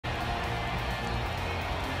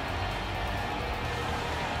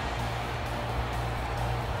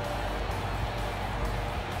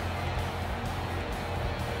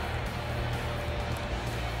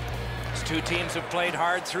two teams have played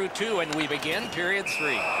hard through two, and we begin period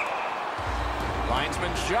 3.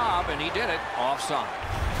 Linesman's job, and he did it. Offside.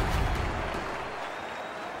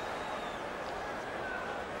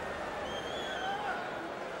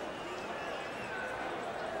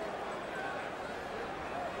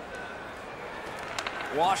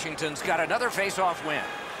 Washington's got another face-off win.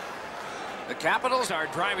 The Capitals are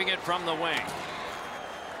driving it from the wing.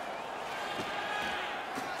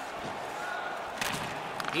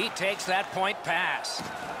 He takes that point pass.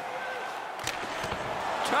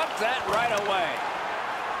 Took that right away.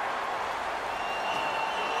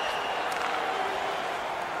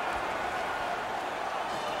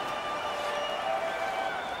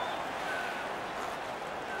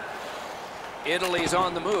 Italy's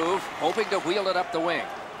on the move, hoping to wheel it up the wing.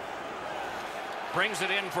 Brings it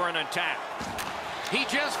in for an attack. He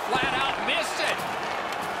just flat out missed it.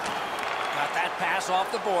 Got that pass off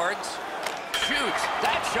the boards. Shoots.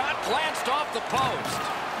 That shot glanced off the post.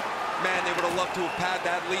 Man, they would have loved to have had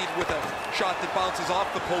that lead with a shot that bounces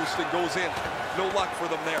off the post and goes in. No luck for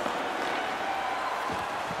them there.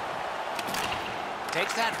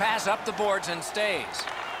 Takes that pass up the boards and stays.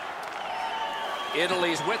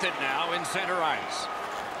 Italy's with it now in center ice.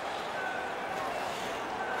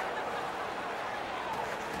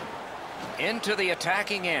 Into the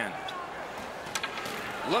attacking end.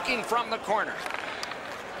 Looking from the corner.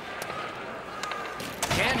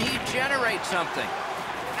 Can he generate something?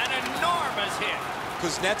 An enormous hit.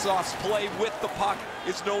 Kuznetsov's play with the puck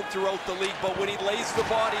is known throughout the league, but when he lays the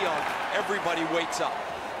body on, everybody wakes up.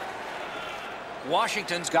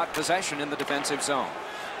 Washington's got possession in the defensive zone.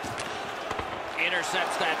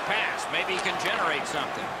 Intercepts that pass. Maybe he can generate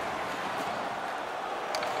something.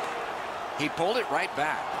 He pulled it right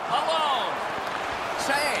back. Alone.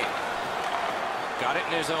 Save. Got it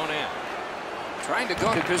in his own end. Trying to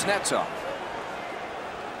go to Kuznetsov.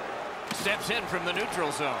 Steps in from the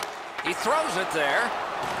neutral zone. He throws it there.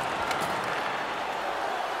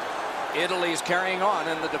 Italy's carrying on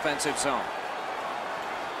in the defensive zone.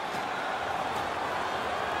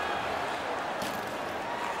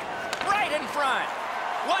 Right in front.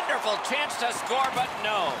 Wonderful chance to score, but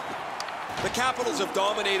no. The Capitals have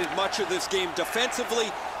dominated much of this game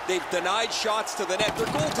defensively. They've denied shots to the net. Their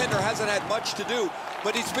goaltender hasn't had much to do,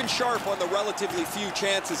 but he's been sharp on the relatively few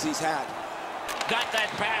chances he's had. Got that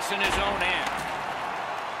pass in his own end.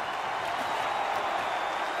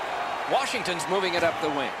 Washington's moving it up the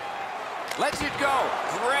wing. Lets it go.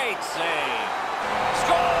 Great save.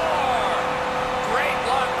 Score! Great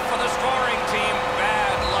luck for the scoring team.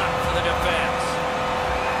 Bad luck for the defense.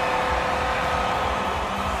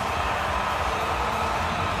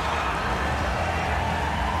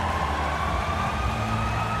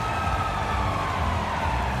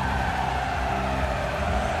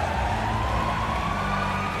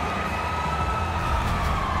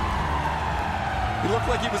 He looked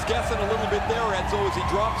like he was guessing a little bit there, Enzo, as he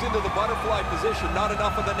drops into the butterfly position. Not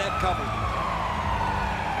enough of the net covered.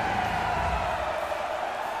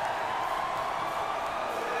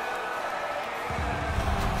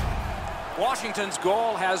 Washington's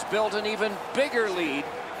goal has built an even bigger lead.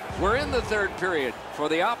 We're in the third period. For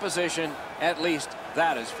the opposition, at least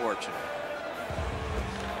that is fortunate.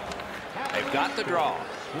 They've got the draw.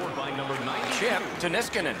 Chip to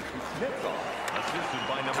Niskanen.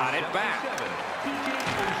 Got it back.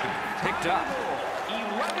 Picked up.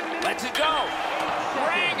 Lets it go.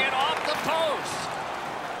 Bring it off the post.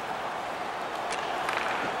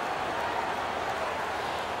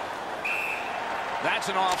 That's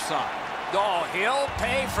an offside. Oh, he'll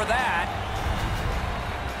pay for that.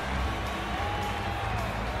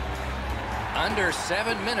 Under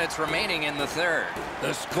 7 minutes remaining in the third.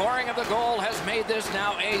 The scoring of the goal has made this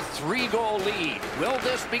now a 3-goal lead. Will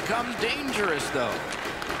this become dangerous, though?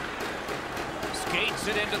 Skates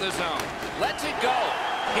it into the zone. Lets it go.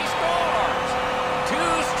 He scores.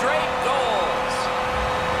 2 straight goals.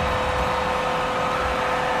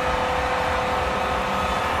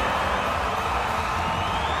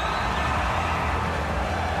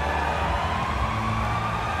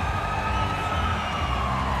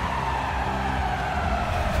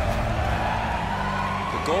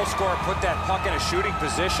 Goal scorer put that puck in a shooting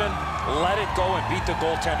position, let it go, and beat the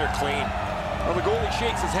goaltender clean. Well, the goalie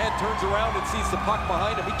shakes his head, turns around, and sees the puck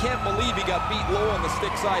behind him. He can't believe he got beat low on the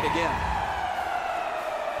stick side again.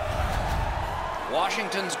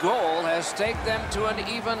 Washington's goal has taken them to an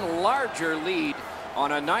even larger lead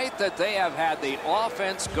on a night that they have had the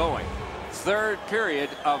offense going. Third period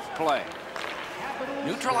of play.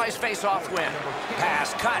 Neutralized face-off win.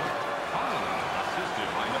 Pass cut.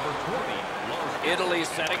 Italy's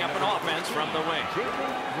setting up an offense from the wing.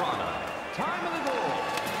 Time of the goal.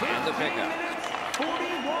 And the pickup.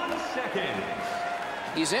 41 seconds.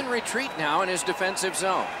 He's in retreat now in his defensive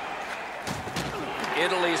zone.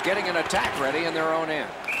 Italy's getting an attack ready in their own end.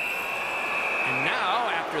 And now,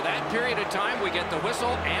 after that period of time, we get the whistle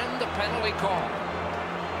and the penalty call.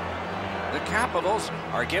 The Capitals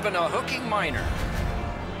are given a hooking minor.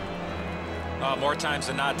 More times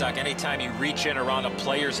than not, Doc, anytime you reach in around a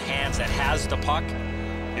player's hands that has the puck,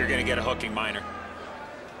 you're going to get a hooking minor.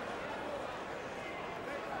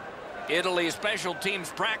 Italy's special teams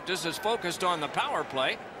practice is focused on the power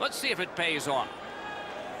play. Let's see if it pays off.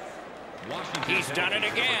 He's done it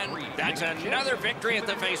again. That's another victory at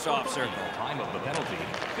the face-off circle. Time of the penalty,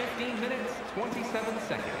 15 minutes, 27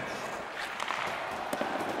 seconds.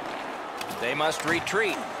 They must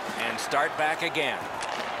retreat and start back again.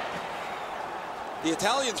 The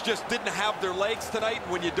Italians just didn't have their legs tonight.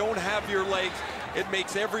 When you don't have your legs, it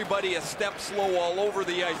makes everybody a step slow all over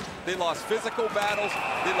the ice. They lost physical battles.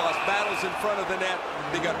 They lost battles in front of the net.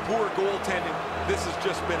 They got poor goaltending. This has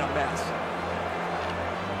just been a mess.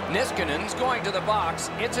 Niskanen's going to the box.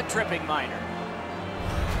 It's a tripping minor.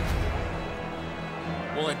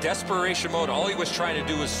 Well, in desperation mode, all he was trying to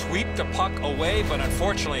do was sweep the puck away, but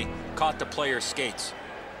unfortunately caught the player's skates.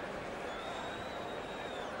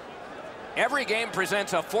 Every game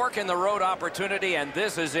presents a fork-in-the-road opportunity, and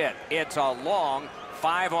this is it. It's a long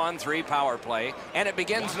 5-on-3 power play, and it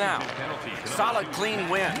begins now. Solid, clean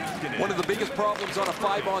win. One of the biggest problems on a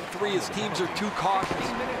 5-on-3 is teams are too cautious.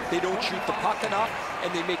 They don't shoot the puck enough,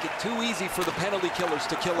 and they make it too easy for the penalty killers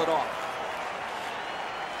to kill it off.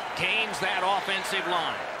 Gains that offensive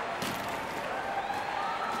line.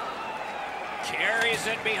 Carries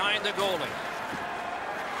it behind the goalie.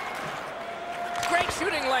 Great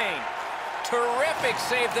shooting lane. Terrific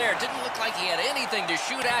save there. Didn't look like he had anything to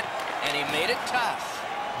shoot at, and he made it tough.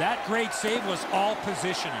 That great save was all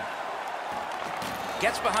positioning.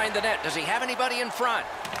 Gets behind the net. Does he have anybody in front?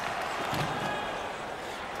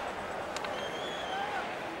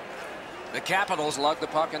 The Capitals lug the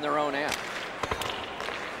puck in their own end.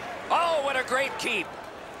 Oh, what a great keep.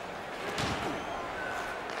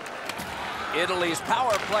 Italy's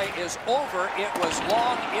power play is over. It was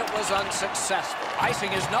long. It was unsuccessful.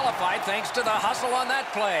 Icing is nullified thanks to the hustle on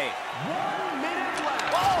that play. 1 minute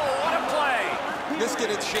left. Whoa, what a play.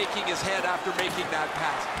 Niskanen's shaking his head after making that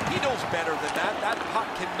pass. He knows better than that. That puck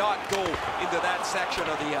cannot go into that section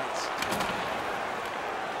of the ice.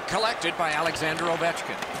 Collected by Alexander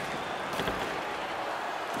Ovechkin.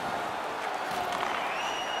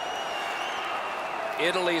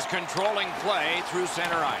 Italy's controlling play through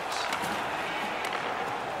center ice.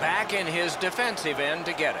 Back in his defensive end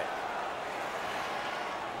to get it.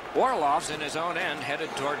 Orlov's in his own end, headed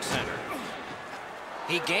toward center.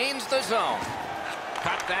 He gains the zone.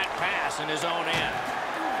 Cut that pass in his own end.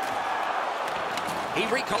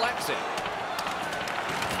 He recollects it.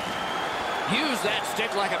 Use that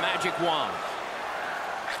stick like a magic wand.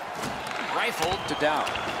 Rifled to down.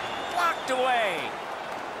 Blocked away.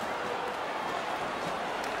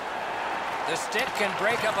 The stick can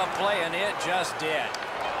break up a play, and it just did.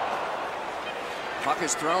 Puck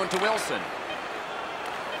is thrown to Wilson.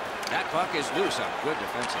 That puck is loose. A good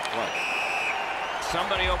defensive play.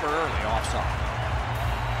 Somebody over early, offside.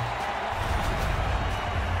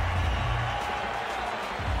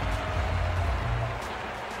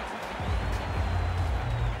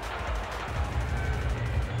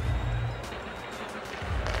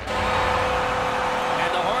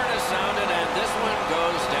 And the horn is sounded, and this one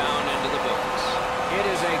goes down into the books. It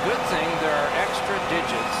is a good thing there are extra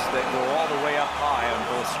digits that go all the way up high on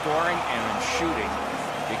both scoring and in shooting,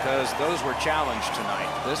 because those were challenged tonight.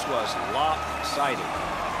 This was lopsided.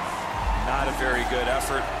 Not a very good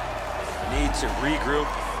effort. Need to regroup.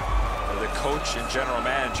 The coach and general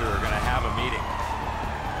manager are going to have a meeting.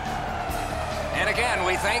 And again,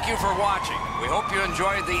 we thank you for watching. We hope you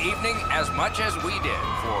enjoyed the evening as much as we did.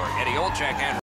 For Eddie Olczyk and